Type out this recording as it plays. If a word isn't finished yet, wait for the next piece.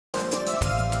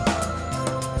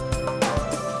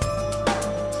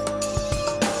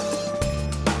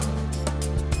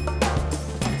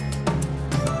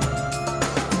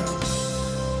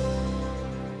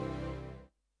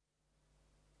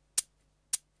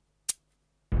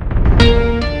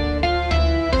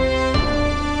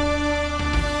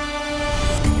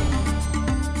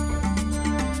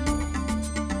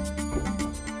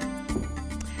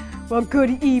Well,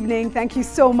 good evening. Thank you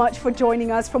so much for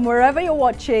joining us from wherever you're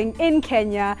watching in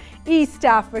Kenya, East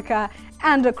Africa,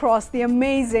 and across the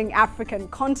amazing African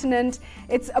continent.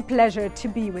 It's a pleasure to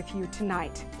be with you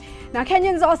tonight. Now,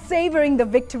 Kenyans are savoring the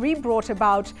victory brought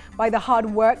about by the hard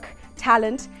work,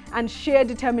 talent, and sheer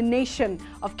determination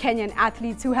of Kenyan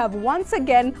athletes who have once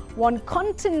again won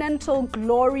continental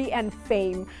glory and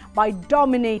fame by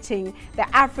dominating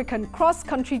the African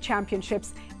cross-country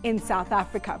championships in South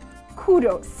Africa.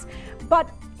 Kudos. But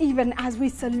even as we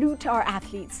salute our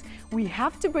athletes, we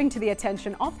have to bring to the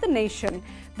attention of the nation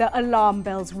the alarm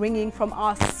bells ringing from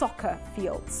our soccer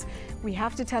fields. We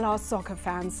have to tell our soccer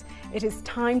fans it is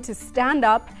time to stand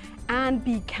up and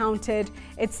be counted.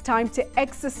 It's time to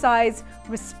exercise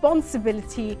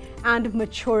responsibility and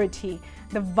maturity.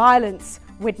 The violence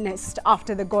witnessed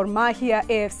after the Gor Mahia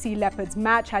AFC Leopards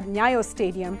match at Nyayo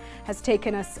Stadium has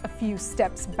taken us a few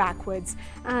steps backwards,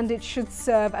 and it should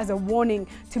serve as a warning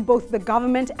to both the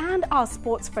government and our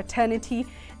sports fraternity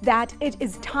that it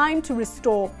is time to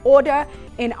restore order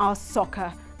in our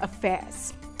soccer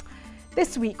affairs.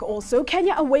 This week also,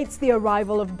 Kenya awaits the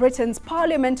arrival of Britain's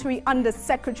Parliamentary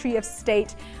Under-Secretary of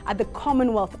State at the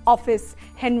Commonwealth Office,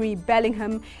 Henry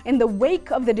Bellingham, in the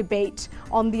wake of the debate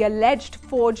on the alleged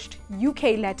forged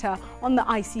UK letter on the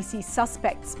ICC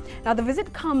suspects. Now, the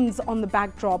visit comes on the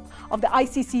backdrop of the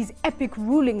ICC's epic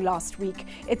ruling last week,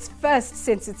 its first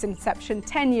since its inception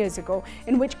 10 years ago,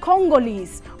 in which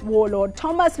Congolese warlord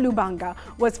Thomas Lubanga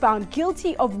was found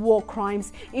guilty of war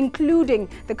crimes, including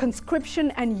the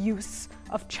conscription and use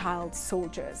of child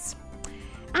soldiers.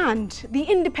 And the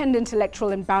Independent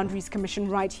Electoral and Boundaries Commission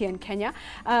right here in Kenya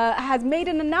has made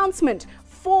an announcement.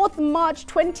 4th March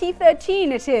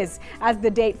 2013 it is as the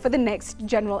date for the next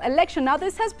general election. Now,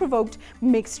 this has provoked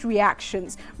mixed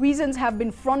reactions. Reasons have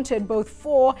been fronted both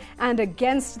for and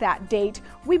against that date.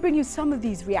 We bring you some of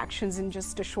these reactions in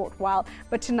just a short while.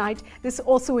 But tonight, this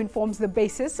also informs the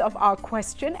basis of our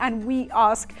question, and we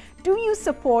ask, do you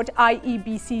support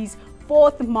IEBC's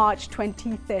 4th March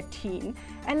 2013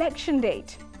 election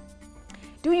date?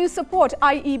 Do you support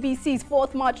IEBC's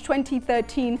 4th March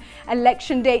 2013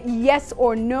 election date? Yes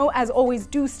or no? As always,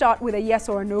 do start with a yes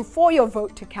or a no for your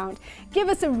vote to count. Give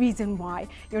us a reason why.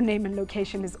 Your name and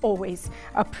location is always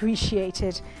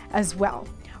appreciated as well.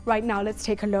 Right now, let's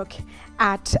take a look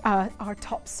at our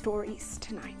top stories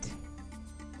tonight.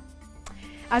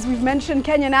 As we've mentioned,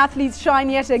 Kenyan athletes shine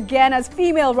yet again as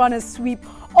female runners sweep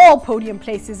all podium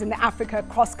places in the Africa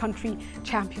Cross-Country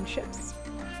Championships.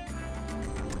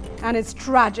 And it's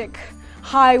tragic.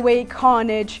 Highway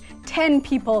carnage. 10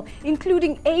 people,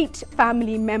 including 8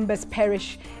 family members,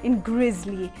 perish in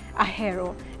grisly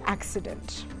Ahero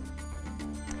accident.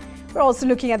 We're also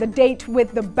looking at the date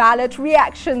with the ballot.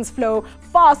 Reactions flow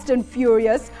fast and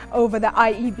furious over the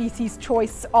IEBC's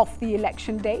choice of the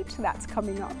election date. That's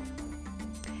coming up.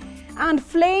 And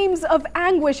flames of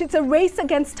anguish. It's a race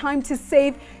against time to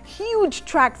save huge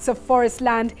tracts of forest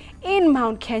land in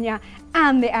Mount Kenya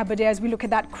and the Aberdare as we look at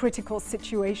that critical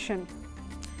situation.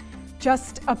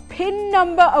 Just a pin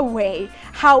number away,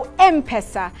 how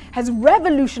M-Pesa has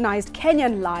revolutionized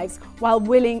Kenyan lives while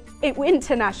winning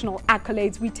international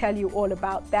accolades. We tell you all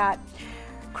about that.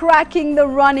 Cracking the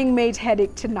running mate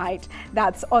headache tonight.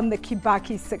 That's on the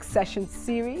Kibaki Succession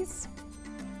series.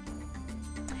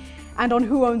 And on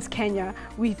Who Owns Kenya,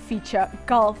 we feature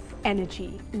Gulf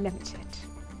Energy Limited.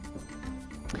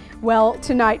 Well,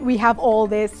 tonight we have all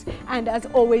this, and as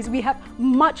always, we have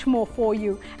much more for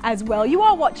you as well. You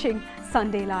are watching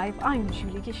Sunday Live. I'm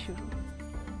Julie Gishuru.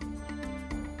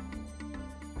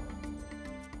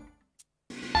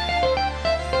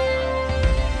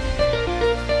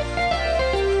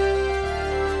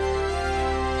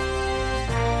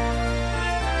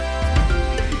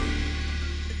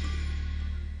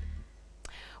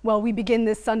 Well, we begin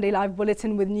this Sunday Live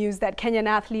bulletin with news that Kenyan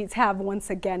athletes have once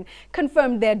again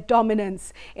confirmed their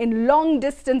dominance in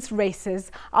long-distance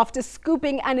races after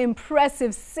scooping an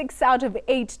impressive 6 out of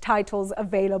 8 titles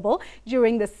available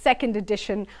during the 2nd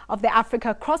edition of the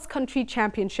Africa Cross-Country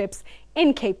Championships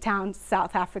in Cape Town,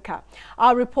 South Africa.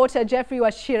 Our reporter Jeffrey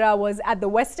Washira was at the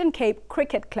Western Cape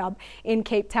Cricket Club in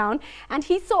Cape Town, and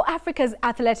he saw Africa's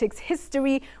athletics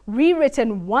history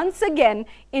rewritten once again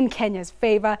in Kenya's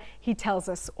favor. He tells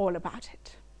us all about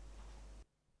it.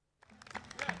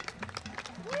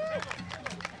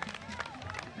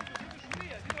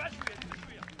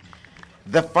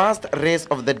 The first race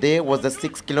of the day was the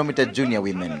 6-kilometer junior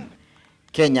women.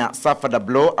 Kenya suffered a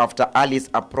blow after Alice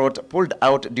Aprot pulled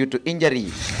out due to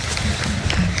injury.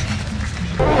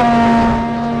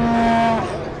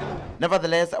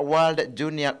 Nevertheless, world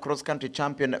junior cross-country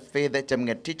champion Faith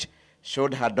Chemngetich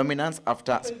showed her dominance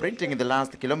after sprinting in the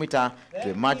last kilometer to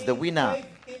emerge the winner.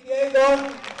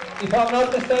 If I'm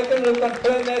not mistaken, we'll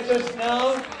confirm that just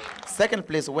now. Second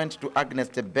place went to Agnes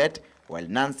Chebet, while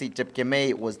Nancy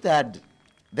Chepkemei was third.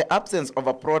 The absence of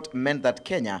a prot meant that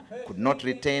Kenya could not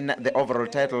retain the overall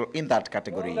title in that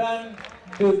category. Well done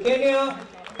to Kenya.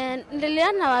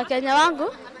 Niliona Wakenya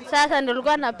wangu, sasa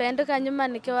nilikuwa napenduka nyuma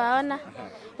nikiwaona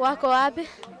wako wapi,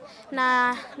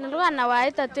 na nilikuwa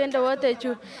nawaita twende wote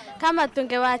juu. Kama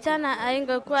tungewachana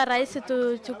haingekuwa rahisi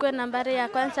tuchukue nambari ya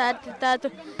kwanza hadi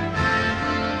tatu.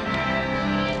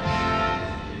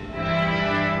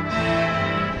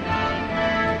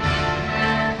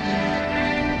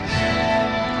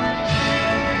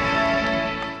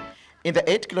 In the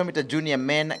 8-kilometer junior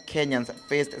men, Kenyans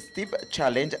faced steep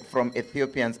challenge from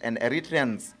Ethiopians and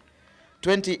Eritreans.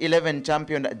 2011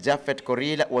 champion Jafet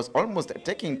Koril was almost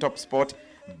taking top spot,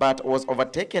 but was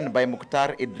overtaken by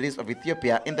Mukhtar Idris of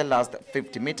Ethiopia in the last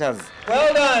 50 meters.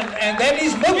 Well done, and that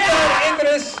is Mukhtar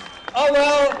Idris. Oh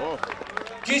well,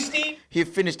 Justine. He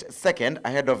finished second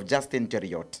ahead of Justin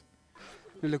Cheriot.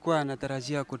 Nilikuwa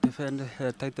natarajia kudefend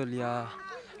title ya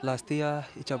last year,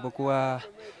 ijapokuwa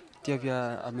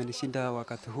Ethiopia amenishinda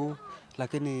wakati huu,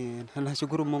 lakini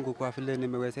nashukuru Mungu kwa vile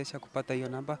nimewezesha kupata hiyo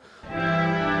namba.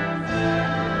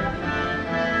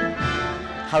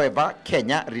 However,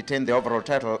 Kenya retained the overall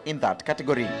title in that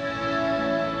category.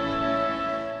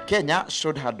 Kenya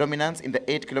showed her dominance in the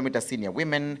 8-kilometer senior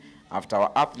women after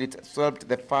our athletes swept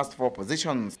the first 4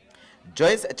 positions.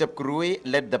 Joyce Chepkurui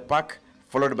led the pack,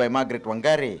 followed by Margaret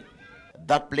Wangari.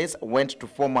 That place went to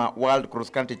former world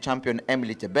cross-country champion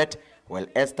Emily Chebet, while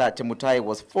Esther Chemutai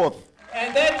was 4th.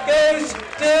 And that goes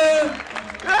to...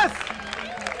 Yes!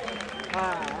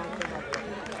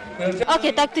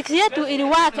 Okay, tactics yetu ili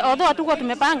work, although hatuko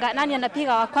tumepanga nani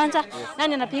anapiga wa kwanza,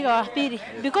 nani anapiga wa pili.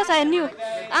 Because I knew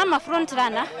I'm a front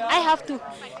runner, I have to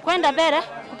kwenda mbele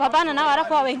kupambana na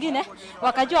warafu wa wengine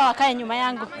wakajua wakae nyuma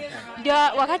yangu. Ndio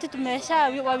wakati tumesha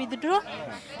wa withdraw,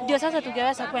 ndio sasa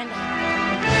tungeweza kwenda.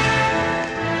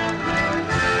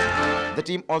 The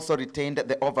team also retained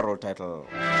the overall title.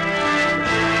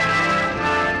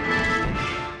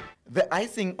 The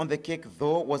icing on the cake,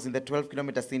 though, was in the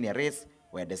 12-kilometer senior race,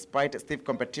 where despite stiff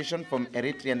competition from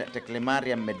Eritrean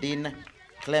Teklemariam Medin,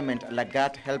 Clement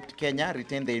Lagat helped Kenya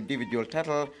retain the individual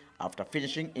title after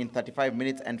finishing in 35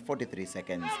 minutes and 43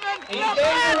 seconds. He's going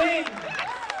to win.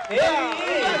 Here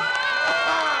he is.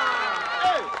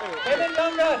 Kevin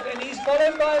Lundroth, and he's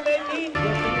followed by Medin.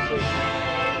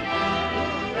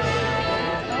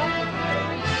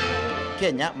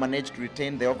 Kenya managed to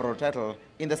retain the overall title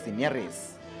in the senior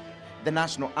race. The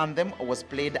national anthem was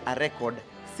played a record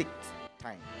 6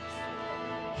 times.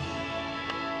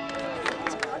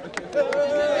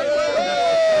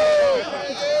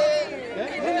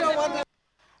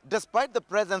 Despite the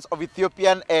presence of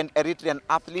Ethiopian and Eritrean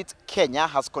athletes, Kenya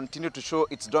has continued to show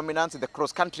its dominance in the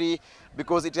cross-country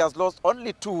because it has lost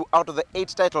only 2 out of the 8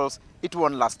 titles it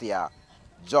won last year.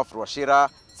 Geoffrey Washira,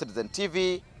 Citizen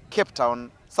TV, Cape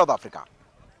Town, South Africa.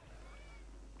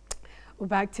 We're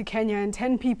back to Kenya, and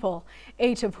 10 people,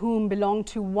 8 of whom belong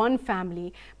to one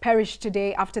family, perished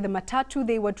today after the matatu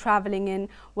they were traveling in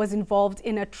was involved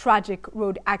in a tragic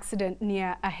road accident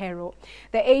near Ahero.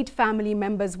 The 8 family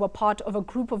members were part of a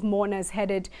group of mourners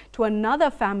headed to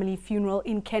another family funeral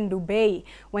in Kendu Bay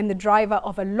when the driver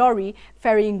of a lorry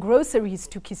ferrying groceries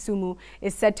to Kisumu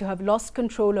is said to have lost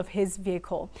control of his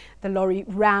vehicle. The lorry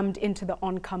rammed into the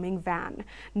oncoming van.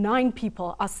 9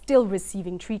 people are still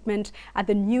receiving treatment at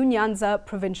the New Nyanza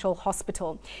Provincial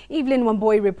Hospital. Evelyn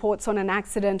Wamboi reports on an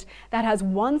accident that has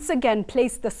once again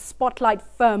placed the spotlight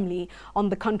firmly on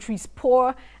the country's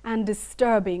poor and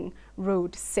disturbing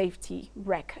road safety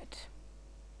record.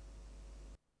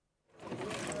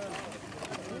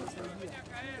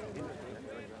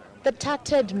 The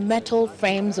tattered metal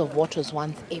frames of what was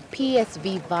once a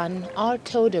PSV van are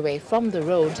towed away from the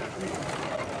road,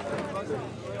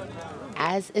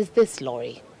 as is this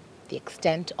lorry. The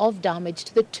extent of damage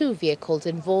to the 2 vehicles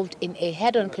involved in a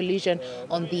head-on collision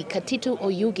on the Katitu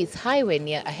Oyugis highway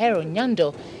near Ahero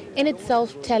Nyando in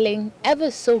itself telling ever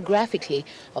so graphically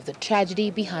of the tragedy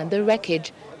behind the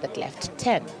wreckage that left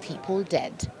 10 people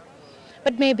dead.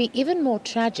 But maybe even more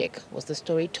tragic was the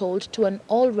story told to an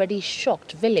already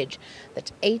shocked village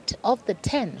that 8 of the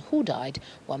 10 who died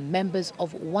were members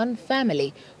of one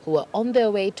family who were on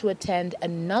their way to attend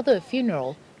another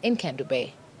funeral in Kendu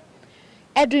Bay.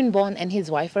 Edwin Bond and his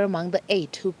wife are among the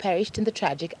 8 who perished in the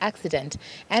tragic accident,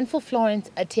 and for Florence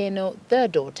Ateno, their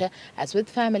daughter, as with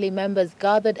family members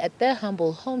gathered at their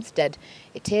humble homestead,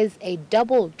 it is a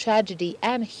double tragedy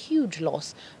and huge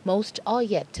loss most are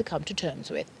yet to come to terms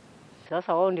with.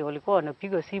 Sasa wao ndio walikuwa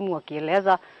wanapiga simu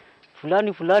wakieleza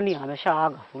fulani fulani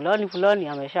ameshaaga, fulani fulani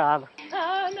ameshaaga.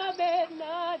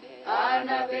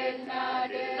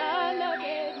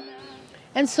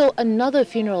 And so another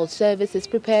funeral service is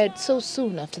prepared so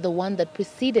soon after the one that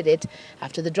preceded it,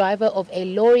 after the driver of a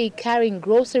lorry carrying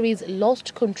groceries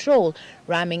lost control,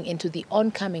 ramming into the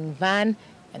oncoming van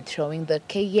and throwing the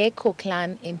Keyeko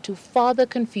clan into further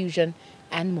confusion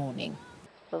and mourning.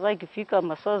 Sasa ikifika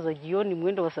masaa za jioni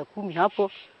mwendo wa saa 10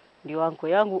 hapo ndio anko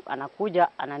yangu anakuja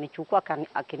ananichukua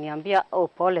akiniambia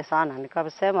pole sana.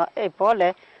 Nikasema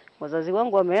pole, wazazi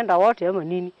wangu wameenda wote ama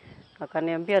nini?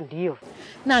 Akaniambia ndio.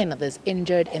 9 others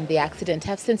injured in the accident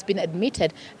have since been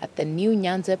admitted at the New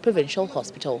Nyanza Provincial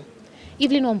Hospital.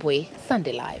 Evelyn Wambwe,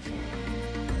 Sunday Live.